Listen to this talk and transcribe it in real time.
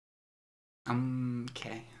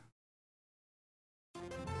Okay.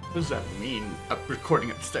 What does that mean?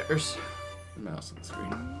 Recording upstairs. The mouse on the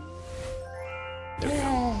screen.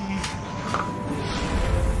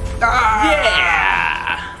 Ah!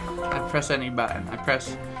 Yeah! I press any button. I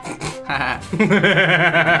press.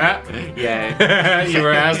 Yeah. You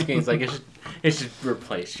were asking. It's like it should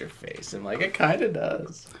replace your face. I'm like, it kind of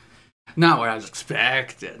does. Not what I was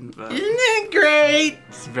expecting, but Isn't it great?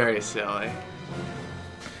 it's very silly.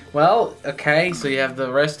 Well, okay, so you have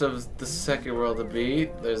the rest of the second world to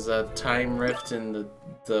beat. There's a time rift in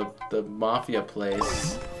the mafia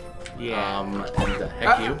place. Yeah. And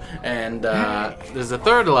heck you. And there's a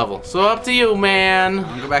third level. So up to you, man.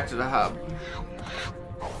 I'll go back to the hub.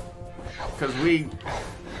 Cause we.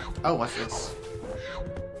 Oh, what's this?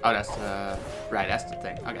 Oh, that's right. That's the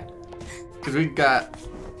thing. Okay. Cause we got.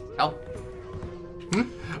 Help.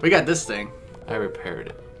 We got this thing. I repaired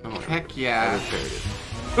it. Oh, Heck I yeah. repaired it.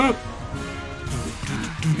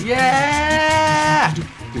 Yeah.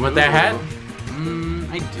 You want that hat?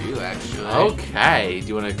 I do actually. Okay. Do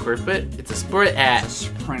you want to equip it? It's a sport hat. It's a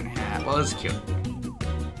sprint hat. Well, it's cute.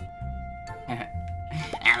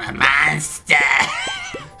 I'm a monster.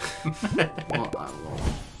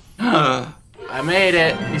 I made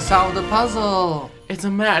it. You solved the puzzle. It's a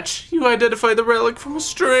match. You identified the relic from a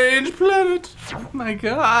strange planet. Oh my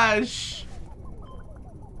gosh.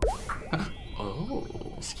 Oh.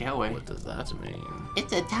 Scale away. What does that mean?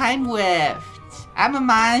 It's a time rift. I'm a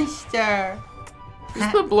monster.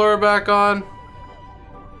 Is the blur back on?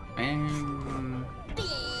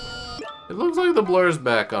 It looks like the blur's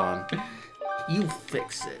back on. You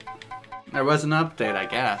fix it. There was an update, I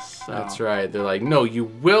guess. So. That's right. They're like, no, you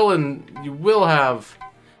will have,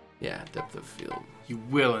 yeah, depth of field. You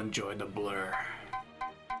will enjoy the blur.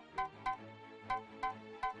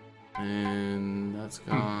 And that's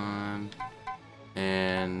gone.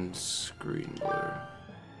 And screen blur.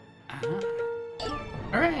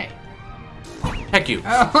 Alright. Heck you.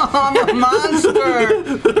 Oh, I'm a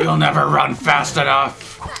monster! You'll never run fast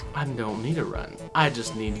enough. I don't need to run. I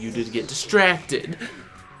just need you to get distracted.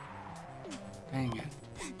 Dang it.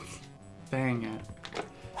 Dang it.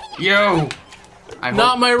 Yo!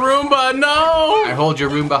 Not my Roomba, no! I hold your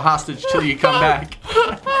Roomba hostage till you come back.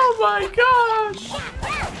 Oh my gosh!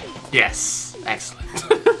 Yes. Excellent.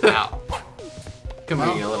 Ow. Come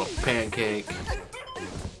here, you little pancake.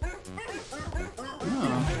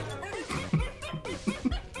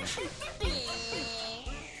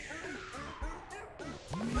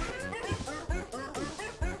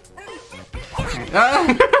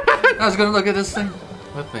 Oh. I was gonna look at this thing.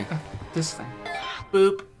 What thing? This thing.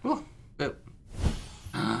 Boop. Ooh. Boop.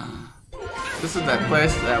 This is that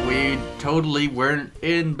place that we totally weren't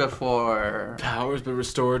in before. Power's been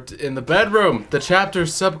restored in the bedroom. The chapter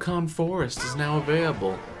Subcon Forest is now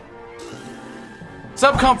available.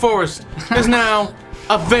 Subcon Forest is now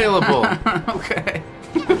available. Okay.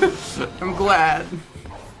 I'm glad.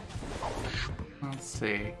 Let's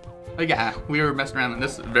see. Oh yeah, we were messing around in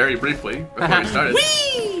this very briefly before we started.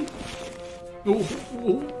 Whee! Ooh,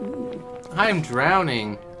 ooh, ooh. I'm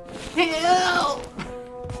drowning. Help!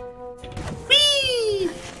 Whee!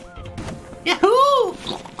 Yahoo!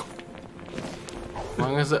 As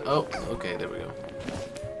long as it, oh, okay, there we go.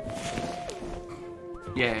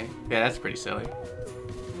 Yay. Yeah, that's pretty silly.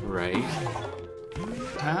 Right.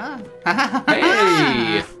 Huh?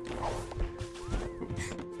 Hey!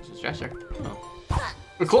 It's a dresser. Oh.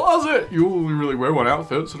 A closet! You only really wear one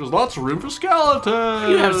outfit, so there's lots of room for skeletons!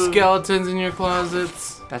 You have skeletons in your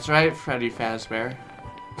closets. That's right, Freddy Fazbear.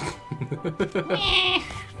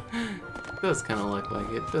 Does kind of look like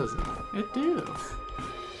it, doesn't it? It do.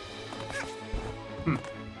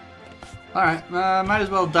 Alright, might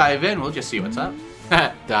as well dive in. We'll just see what's up.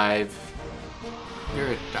 Dive. You're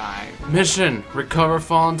a dive. Mission: recover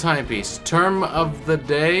fallen timepiece. Term of the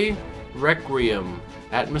day: Requiem.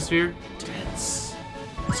 Atmosphere: tense.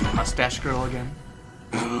 It's a mustache girl again.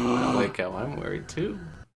 I like how I'm worried too.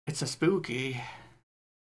 It's a spooky.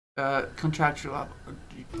 Contractual.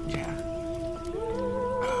 Yeah.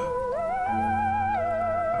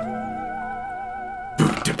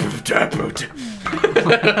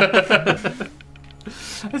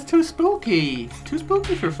 It's too spooky. Too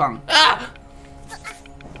spooky for fun. Ah!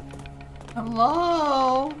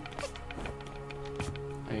 Hello.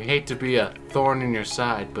 I hate to be a thorn in your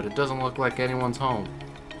side, but it doesn't look like anyone's home.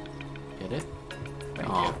 Get it? Thank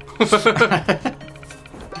you.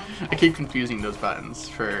 I keep confusing those buttons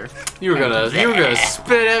for. You were gonna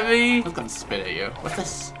spit at me. I was gonna spit at you. What's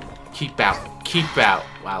this? Keep out. Keep out.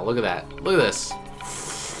 Wow, look at that. Look at this.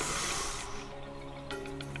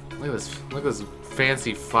 Look at this. Look at this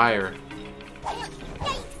fancy fire.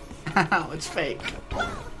 It's fake.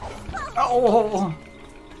 Oh.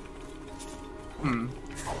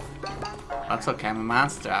 That's okay, I'm a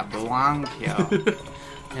monster. I belong here.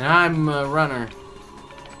 And I'm a runner.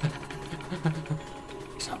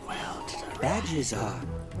 So well to the Badges are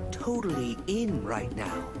totally in right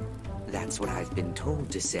now. That's what I've been told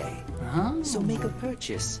to say. Huh? So make a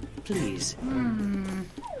purchase, please.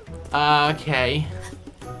 Okay.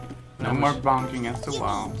 No more bonking against the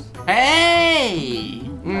walls. Hey!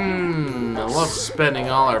 I love spending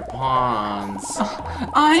all our pawns.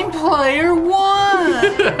 I'm player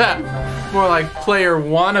one! More like player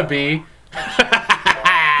wannabe.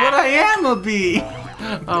 But I am a bee!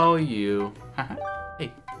 Oh, you.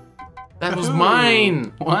 Hey, that was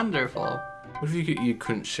mine. Wonderful. What if you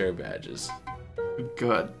couldn't share badges?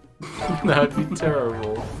 Good. That would be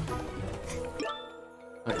terrible.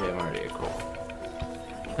 Okay, I'm already equipped.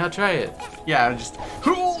 Now try it. Yeah, I just.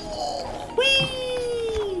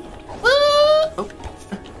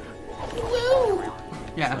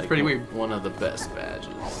 Yeah, it's Like pretty weird. One of the best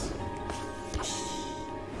badges.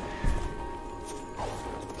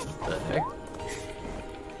 What the heck?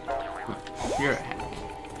 You're a hack.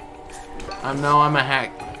 I'm a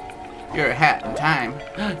hack. You're a hat in time.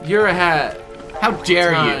 You're a hat. How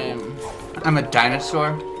dare Time. you? I'm a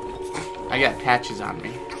dinosaur. I got patches on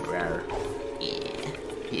me. Rare.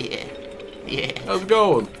 Yeah. How's it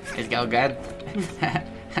going? It's go good.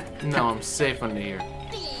 No, I'm safe under here.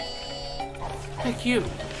 Thank you.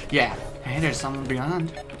 Yeah. Hey, there's something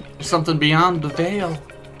beyond. There's something beyond the veil.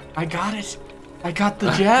 I got it. I got the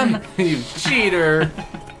gem. You cheater.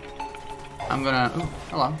 I'm gonna. Oh,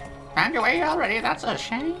 hello. Found your way already. That's a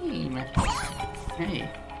shame. Hey.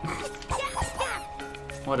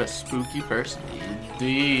 What a spooky person.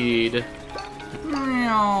 Indeed.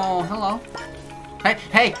 Oh, hello.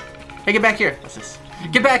 Hey, get back here. What's this?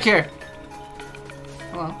 Get back here.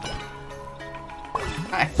 Hello.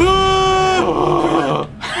 Hi.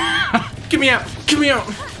 Get me out. Get me out.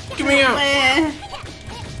 Get me out.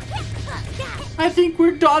 I think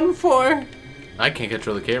we're done for. I can't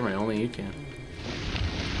control the camera. Only you can.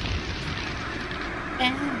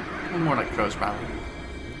 More like crows, probably.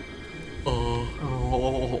 Oh.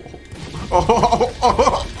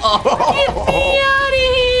 Get me out of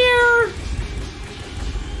here!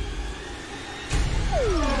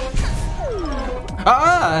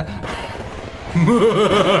 Ah!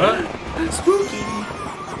 Spooky.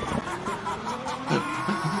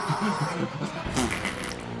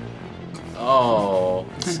 Oh,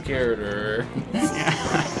 scared her.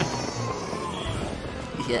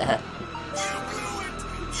 Yeah.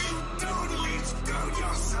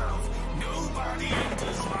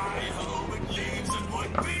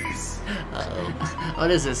 What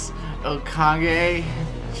is this? Okage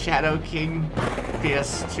Shadow King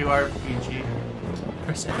PS2 RPG.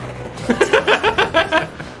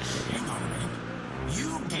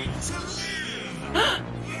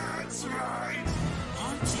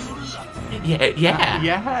 Yeah.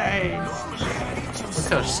 Yay! Look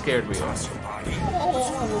how scared we are.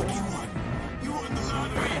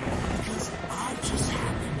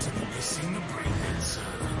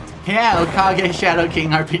 Yeah, Okage Shadow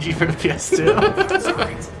King RPG for the PS2.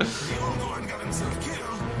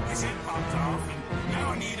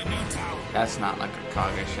 That's not like a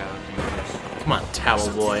Kage Shadow King. Come on, towel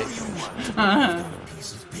boy.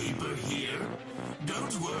 Piece of paper here.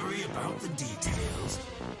 Don't worry about the details.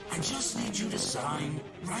 I just need you to sign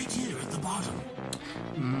right here at the bottom.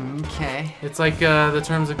 Okay. It's like the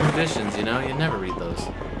terms and conditions, you know? You never read those.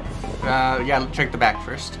 Yeah, check the back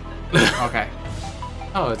first. Okay.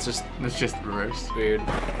 Oh, it's just reversed. weird.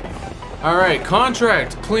 Alright,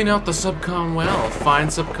 contract. Clean out the subcon well. Find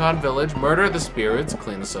subcon village. Murder the spirits.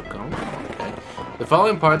 Clean the subcon well. Okay. The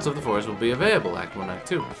following parts of the forest will be available. Act 1, Act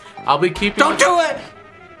 2. I'll be keeping... Don't do it!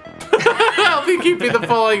 I'll be keeping the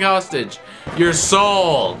following hostage. Your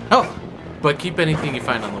soul. Oh! But keep anything you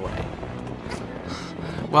find on the way.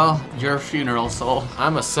 Well, your funeral soul.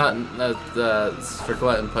 I'm a son for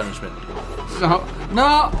glutton punishment. No.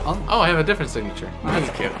 No! Oh, Oh, I have a different signature. that's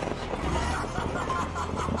cute.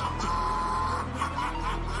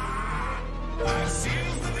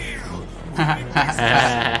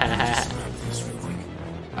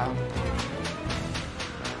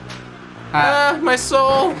 My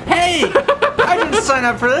soul. Hey! I didn't sign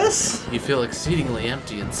up for this! You feel exceedingly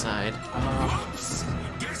empty inside.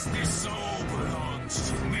 Guess this soul belongs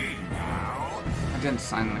to me now. I didn't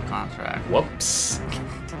sign the contract. Whoops.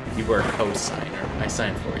 You were a co-signer. I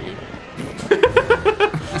signed for you. Don't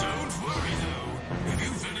worry though. If you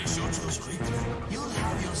finish your trust creeping, you'll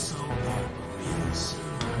have your soul back real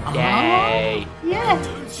soon. Yay. Yeah.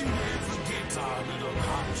 Don't you ever forget our little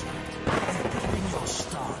contract.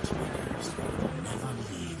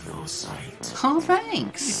 Oh, He's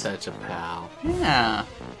thanks. such a pal. Yeah.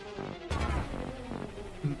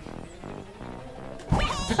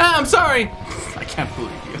 Ah, I'm sorry! I can't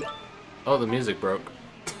believe you. Oh, the music broke.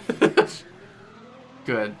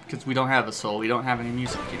 Good, because we don't have a soul. We don't have any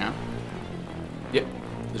music, you know? Yep.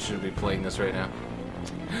 This should be playing this right now.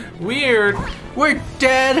 Weird! We're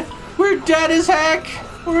dead! We're dead as heck!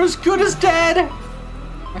 We're as good as dead!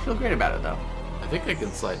 I feel great about it, though. I think I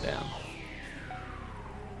can slide down.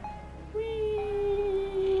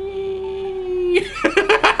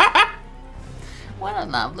 What a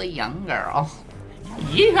lovely young girl.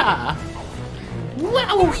 Yeah!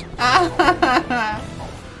 Wow!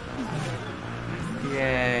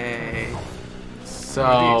 Yay.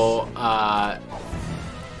 So,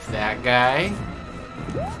 that guy,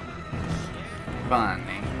 Funny.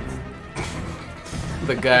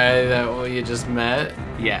 the guy that you just met,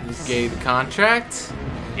 Yes. gave the contract,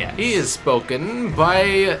 Yes. he is spoken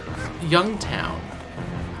by Youngtown.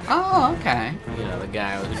 Oh, okay. You know, the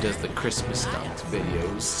guy who does the Christmas stunts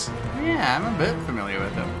videos. Yeah, I'm a bit familiar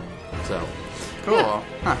with him. So, Cool.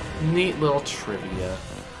 Huh. neat little trivia.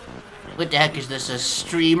 What the heck is this, a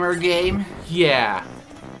streamer game? Yeah,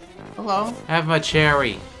 Hello? have my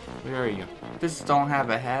cherry. Where are you? This don't have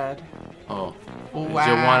a head. Oh, Wow.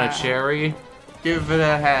 did you want a cherry? Give it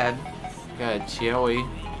a head. Got a cherry.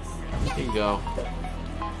 Here you go.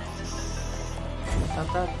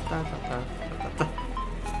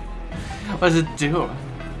 What's it doing?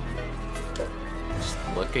 Just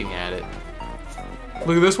looking at it.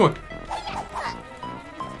 Look at this one.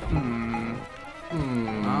 Hmm.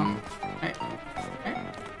 Hmm. Oh. Hey. Hey.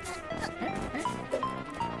 Hey. Hey.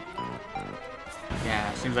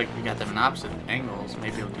 Yeah, seems like we got them in opposite angles.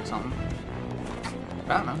 Maybe it'll do something.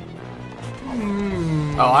 I don't know.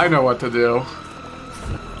 Hmm. Oh, I know what to do.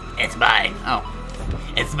 It's mine. Oh.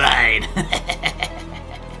 It's mine.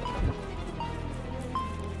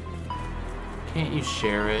 Can't you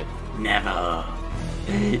share it? Never.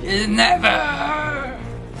 Never.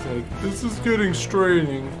 It's like, this is getting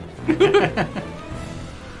straining. Should we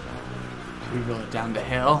roll it down the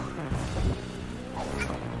hill?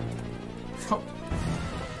 Oh.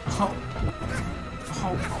 Oh.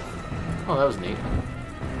 Oh. Oh, that was neat.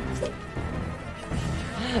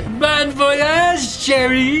 Bon voyage,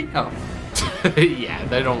 Cherry! Oh, Yeah,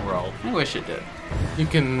 they don't roll. I wish it did. You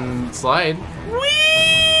can slide.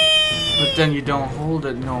 But then you don't hold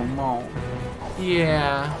it no more.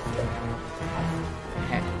 Yeah.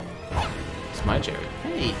 Hey. It's my cherry.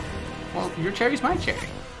 Hey. Well, your cherry's my cherry.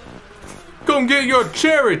 Come get your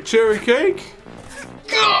cherry cake.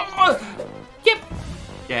 Yep.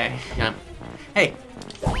 Yay. Yeah. Hey.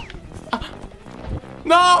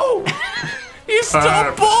 No! You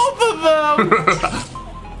stole both of them!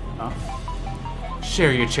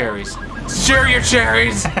 Share your cherries. Share your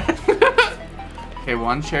cherries! Okay,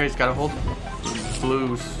 one cherry's gotta hold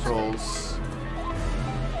blue souls.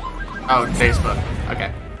 Oh, Facebook.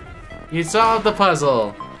 Okay. You solved the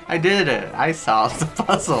puzzle. I did it. I solved the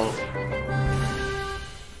puzzle.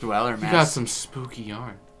 Dweller You got mask. some spooky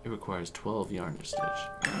yarn. It requires 12 yarn to stitch.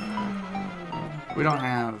 We don't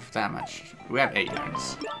have that much. We have 8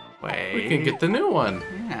 yarns. Wait. We can get the new one.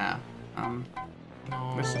 Yeah.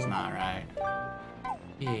 No. This is not right.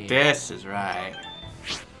 Yeah. This is right.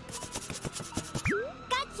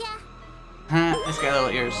 Gotcha. Huh, it's got little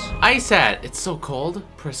ears. Ice hat. It's so cold.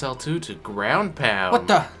 Press L2 to ground pound. What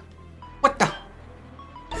the? What the?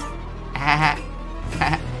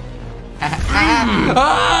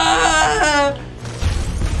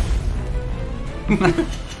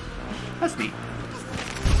 That's neat.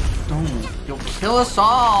 Don't. You'll kill us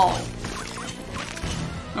all.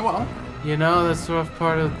 Oh well. You know, that's the rough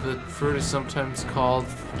part of the fruit is sometimes called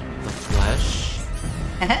the flesh.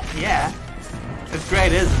 Yeah. It's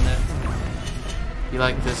great, isn't it? You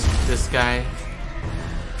like this guy?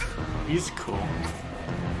 He's cool.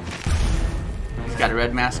 He's got a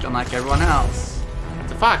red mask unlike everyone else.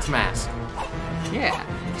 It's a fox mask. Yeah.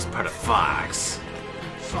 He's part of Fox.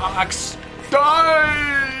 Fox,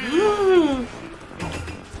 die!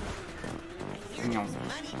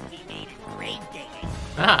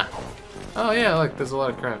 Ah. Oh yeah, look, there's a lot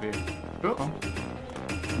of crap here. Uh-oh.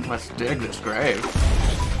 Let's dig this grave.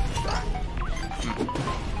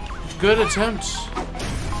 Good attempt,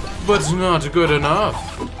 but not good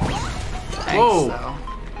enough. Thanks, Whoa. though.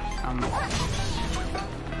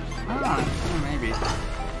 Maybe.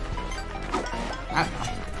 I don't know.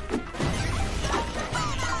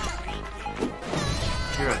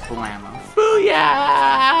 You're a blammo. Booyah!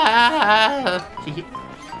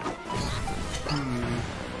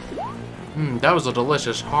 That was a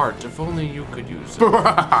delicious heart. If only you could use it.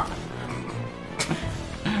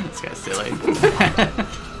 This guy's silly.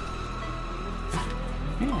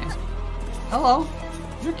 Yeah. Hello.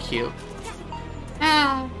 You're cute.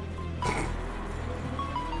 Ah.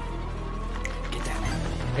 Get down here.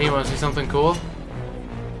 Hey, you want to see something cool?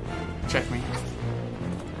 Check me.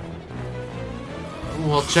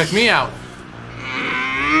 Well, check me out.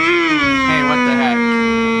 Hey, what the heck?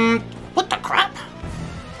 What the crap?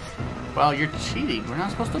 Well, you're cheating. We're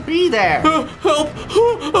not supposed to be there. Help!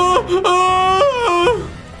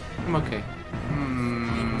 I'm okay.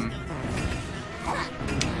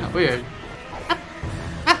 Weird.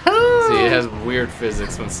 See, it has weird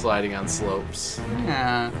physics when sliding on slopes.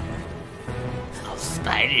 Yeah. Oh,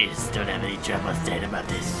 spiders don't have any trouble staying above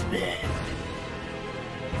this bed.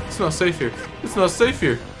 It's not safe here. It's not safe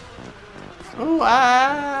here. Ooh,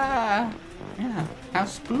 ah. Yeah. How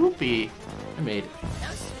spoopy. I made it.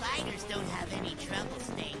 Those spiders don't have any trouble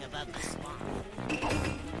staying above the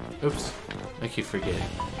swamp. Oops. I keep forgetting.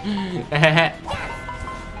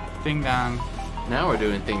 Ding dong. Now we're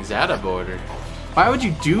doing things out of order. Why would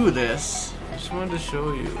you do this? I just wanted to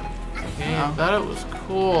show you. Okay, Oh. I thought it was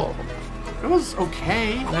cool. It was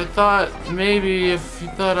okay. I thought maybe if you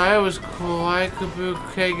thought I was cool, I could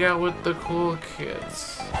hang out with the cool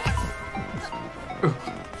kids. You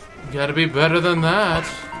gotta be better than that.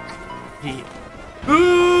 Yeah.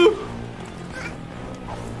 Ooh!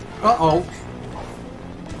 Uh-oh.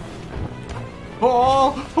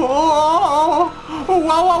 Oh, oh, oh,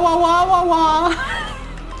 wah, wah, wah, wah, wah, wah.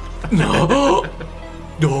 No!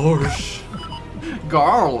 Dorsh!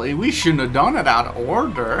 Golly, we shouldn't have done it out of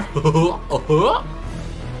order.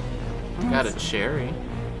 Got a cherry.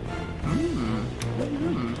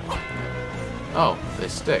 Oh, they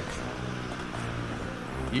stick.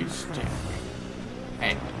 You stink.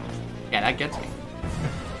 Hey. Yeah, that gets me.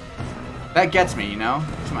 That gets me, you know?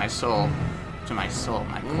 To my soul. To my soul,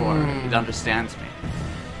 my core. It understands me.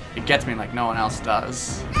 It gets me like no one else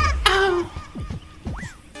does.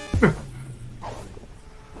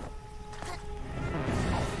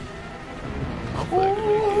 Hopefully I can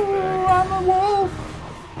make it Ooh, I'm a wolf.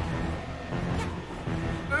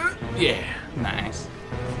 back. Yeah. Nice.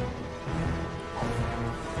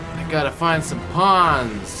 I gotta find some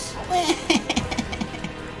ponds.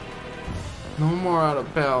 No more out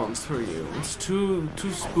of bounds for you. It's too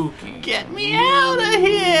spooky. Get me out of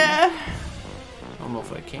here. I don't know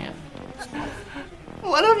if I can.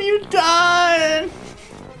 What have you done?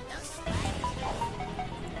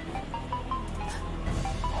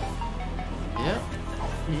 Yep.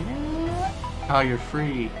 Yeah. Oh, you're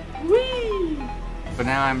free. Whee! But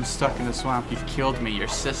now I'm stuck in the swamp. You've killed me, your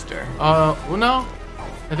sister. Well, no.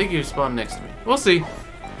 I think you spawned next to me. We'll see.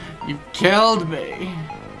 You killed me.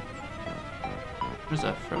 Where's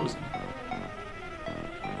that frozen?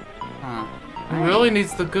 Huh. It really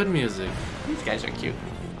needs the good music. These guys are cute.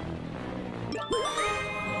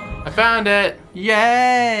 I found it.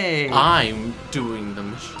 Yay! I'm doing the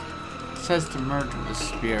mission. It says to murder the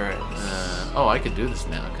spirits. Oh, I could do this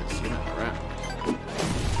now because you're not around.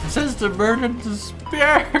 It says to murder the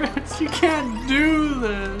spirits. You can't do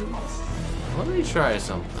this. Let me try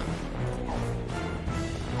something.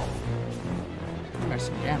 There's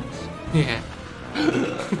some gems. Yeah.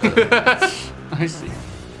 I see.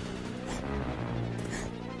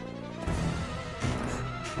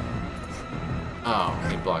 Oh,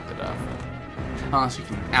 he blocked it off. Unless you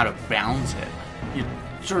can out of bounds it. You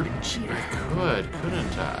dirty cheater.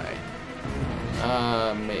 Couldn't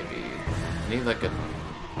I? Maybe. I need like a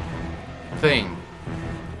thing.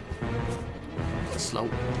 Slow.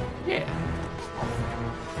 Yeah.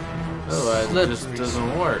 Otherwise, it just Slippery.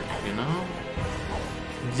 doesn't work, you know?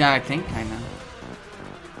 Yeah, I think I know.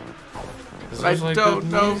 'Cause But I there's, like, don't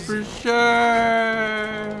good know music. for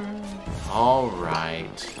sure. All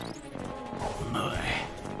right.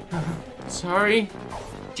 Sorry.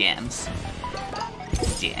 Gems.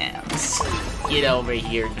 Gems. Get over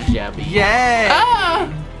here, Jebby. Yay! Ah!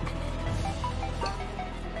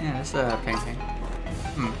 Yeah, it's a painting.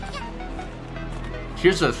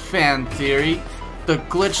 Here's a fan theory. The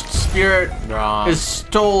glitched spirit Wrong. is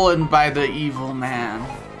stolen by the evil man.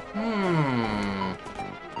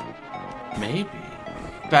 Maybe.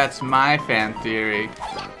 That's my fan theory.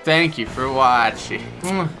 Thank you for watching.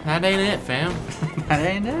 That ain't it, fam. That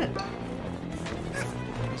ain't it.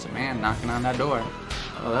 There's a man knocking on that door.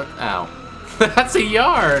 Oh, that. Ow. That's a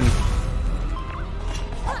yarn.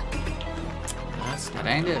 That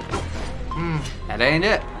ain't it. That ain't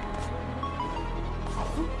it.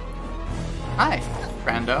 Hi,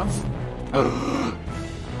 friendo.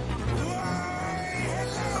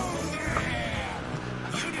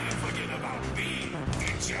 You didn't forget about me,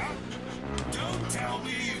 did ya? Don't tell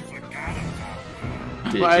me you forgot about me.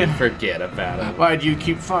 Did Why- you forget about it? Why do you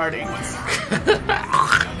keep farting?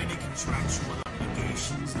 Got any contractual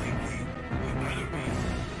obligations lately? You better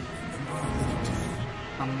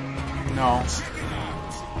be. No. Check it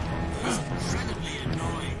out. Those incredibly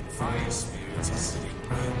annoying fire spirits are sitting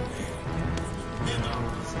right there. You know,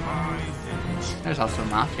 my village. There's also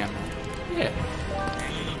Mafia Man. Yeah.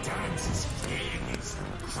 Their little dances creating these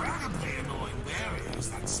incredibly annoying barriers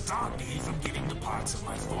that stop me from getting to parts of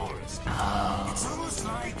my forest. It's almost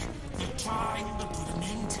like they're trying to put an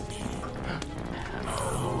end to me.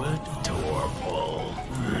 Oh, adorable.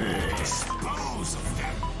 Dispose of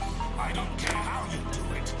them. I don't care how you do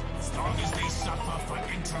it, as long as they suffer for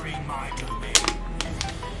entering my domain.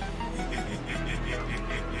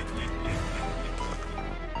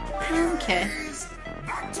 Okay. Please,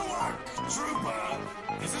 back to work, trooper.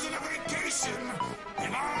 This isn't a vacation,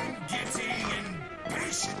 and I'm getting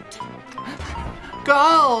impatient.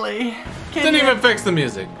 Golly. Didn't even fix the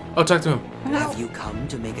music. Oh, talk to him. Have you come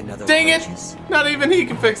to make another Dang it! purchase? Not even he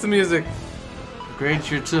can fix the music. Upgrade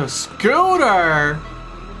you to a scooter.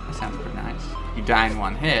 That sounds pretty nice. You die in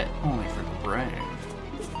one hit, only for the brave.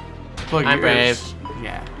 Look, I'm brave.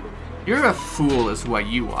 Yeah. You're a fool is what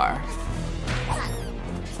you are.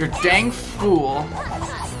 You're a dang fool.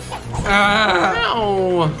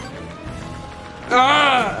 Ow!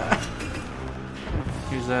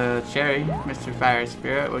 Here's a cherry, Mr. Fire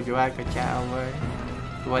Spirit. Would you like a cowboy?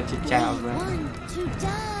 What's a cowboy? Want to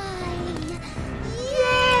die.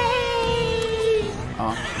 Yay!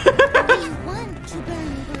 Oh. We want to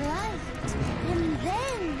burn bright and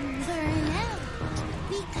then burn out.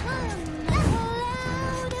 Become a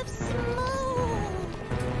cloud of smoke.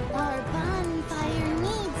 Our bonfire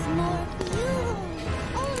needs more fuel.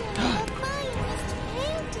 Only the finest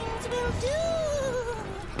paintings will do.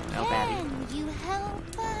 No, Babby. Can you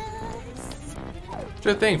help us?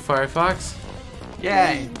 Sure thing, Firefox.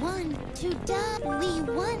 Yay. We want to die. We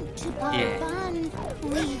want to burn. Yeah. We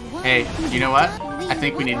want Hey, you know what? to I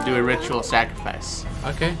think we need to do a ritual sacrifice.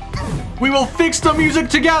 Okay. We will fix the music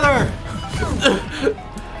together!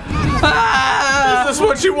 Ah! Is this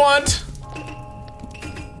what you want?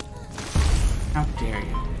 How dare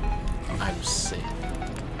you? I'm sick.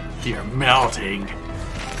 You're melting.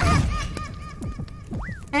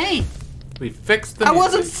 Hey! We fixed the I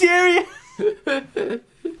music. wasn't serious!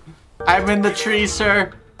 I'm in the tree,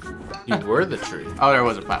 sir. You were the tree. Oh, there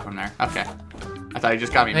was a platform there. Okay. I thought you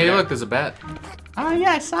just got me. Hey, there. look, there's a bat. Oh,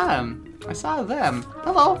 yeah, I saw him. I saw them.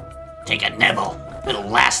 Hello. Take a nibble. It'll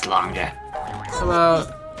last longer. How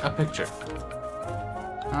about a picture?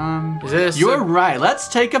 Is this You're a- right. Let's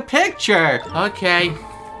take a picture. Okay.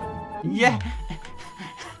 Yeah.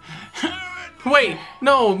 Wait,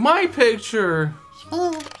 no, my picture.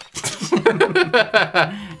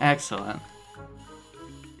 Excellent.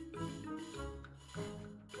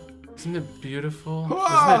 Isn't it beautiful? Isn't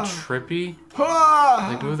it trippy?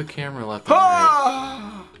 Like, move the camera left and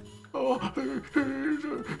right.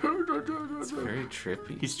 It's very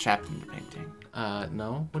trippy. He's trapped in the painting.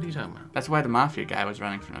 No? What are you talking about? That's why the mafia guy was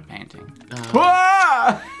running from the painting.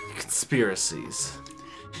 Conspiracies.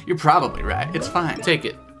 You're probably right. It's fine. Take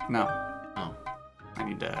it. No. Oh. I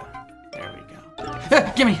need to. There we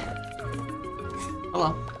go. Gimme.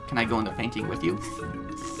 Hello. Can I go in the painting with you?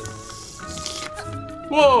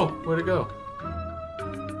 Whoa! Where'd it go?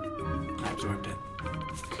 I absorbed it.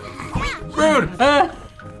 Rude!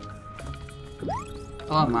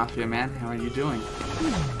 Hello, mafia man. How are you doing?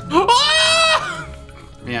 Ah!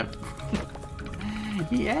 Yep.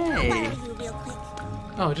 Yay.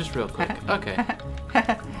 Oh, just real quick. Okay.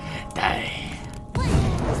 Die.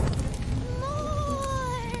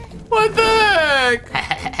 What the heck?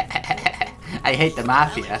 I hate the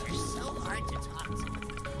mafia. So hard to talk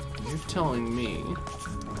to. You're telling me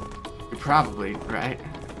You're probably right.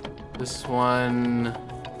 this one... No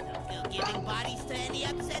giving bodies to any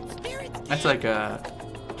upset spirits. That's like a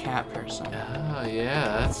cat person. Oh,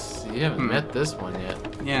 yeah, that's... You haven't met this one yet.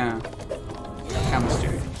 Yeah. Kind of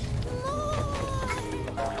mysterious.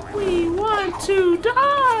 We want to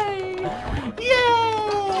die!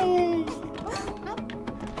 Yay!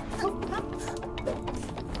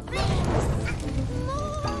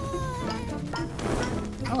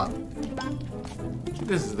 Hello.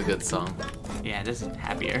 This is the good song. Yeah, this is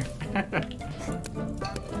happier.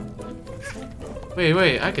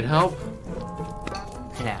 Wait, I can help.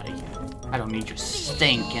 Get out of here. I don't need your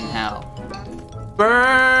stinking help.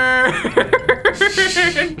 Burn!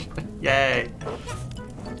 Yay.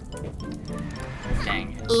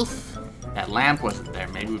 Dang it. Oof. That lamp wasn't there.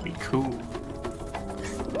 Maybe it would be cool.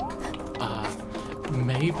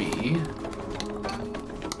 Maybe.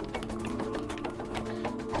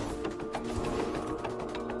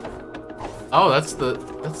 Oh, that's the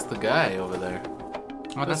guy over there.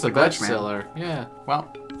 Oh, That's the the Dutch glitch man. seller. Yeah.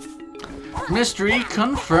 Well, mystery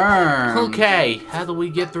confirmed. Okay, how do we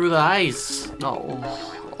get through the ice? Oh.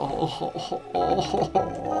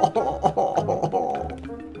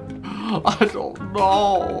 I don't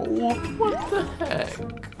know. What the heck?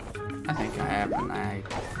 I think I have an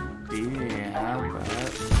idea, but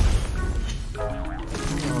I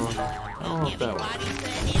don't know if that works. Body for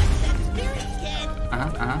any upset spirits, kid. I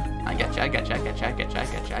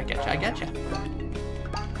get you.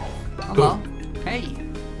 Hello. Hey.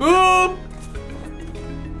 Boop!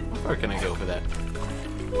 How far can I go for that?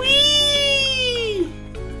 Whee!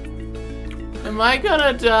 Am I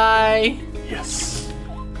gonna die? Yes.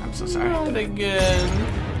 I'm so sorry. Not again.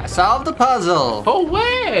 I solved the puzzle. Oh,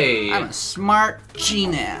 way! I'm a smart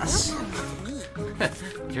genius.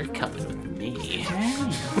 You're coming with me.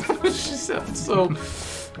 She sounds so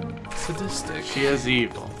sadistic. She is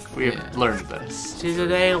evil. We have learned this. She's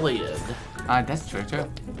an alien. That's true too.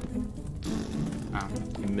 Oh.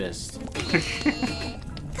 You missed.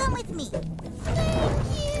 Come with me.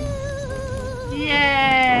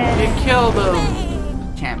 Yay! You killed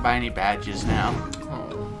him. Can't buy any badges now.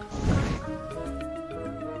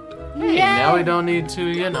 Hey, now we don't need to,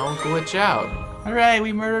 you know, glitch out. Hooray,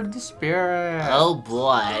 we murdered the spirit. Oh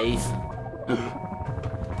boy.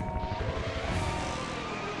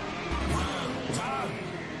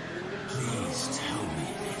 Please tell me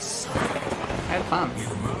this. Had fun.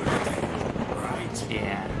 Right?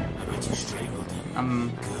 Yeah. I bet you strangled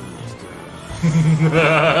him.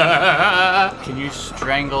 Can you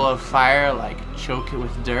strangle a fire, like choke it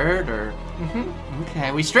with dirt, or?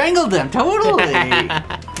 Okay, we strangled them, totally.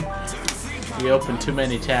 You opened too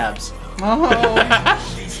many tabs. Oh.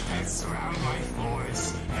 These pests surround my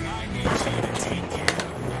forest, and I need you to take care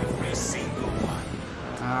of every single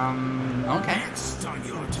one. Okay. Next on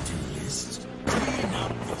your to-do list, clean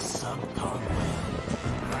up the subcon well.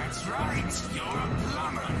 That's right, you're a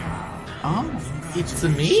plumber now. Oh, It's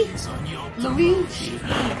me? It's on your Luigi. As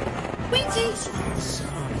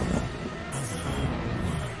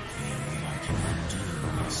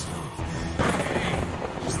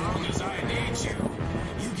long as I need you,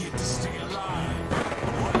 you get to stay alive.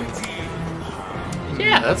 What a deal.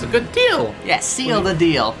 Yeah, that's a good deal. Yeah, seal the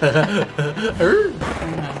deal.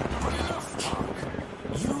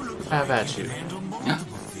 Have at you. Handle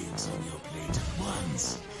multiple things on your plate at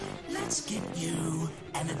once. Let's get you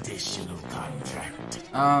an additional contract.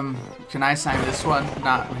 Can I sign this one?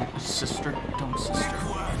 Not sister. Don't sister.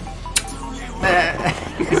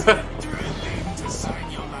 To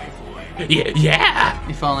sign your life away. Yeah.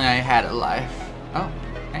 If only I had a life. Oh,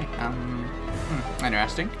 hey,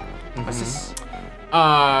 interesting. What's this?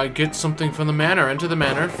 Get something from the manor. Enter the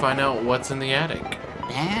manor. Find out what's in the attic.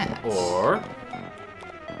 Bats. Or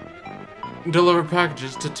deliver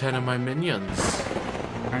packages to 10 of my minions.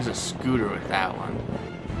 There's a scooter with that one.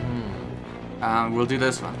 We'll do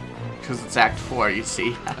this one. Because it's Act 4, you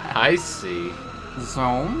see. I see.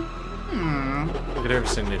 Zone? Look at her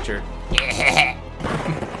signature. Good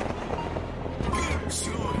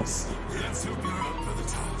choice. Let's hope you're up for the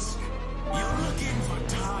task. You're looking for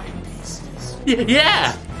timepieces.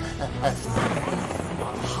 Yeah.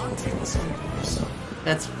 While hunting some.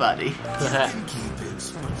 That's funny. You can keep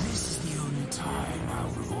it, but this is the only time I'll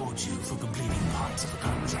reward you for completing parts of a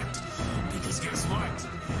contract. Because guess what?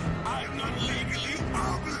 I'm not legally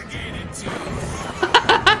obligated to.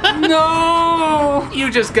 No! You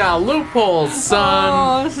just got loopholes, son.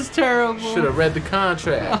 Oh, this is terrible. Should have read the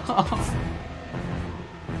contract. Just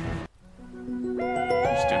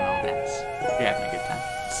doing all this. You're having a good time.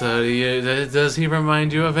 So, does he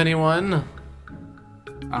remind you of anyone?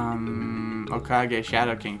 Okage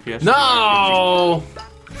Shadow King. PS4 No.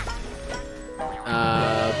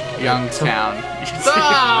 Youngstown.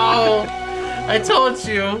 No! I told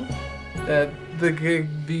you that the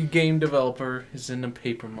game developer is in the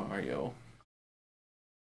Paper Mario.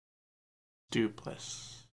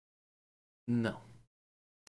 Dupless. No.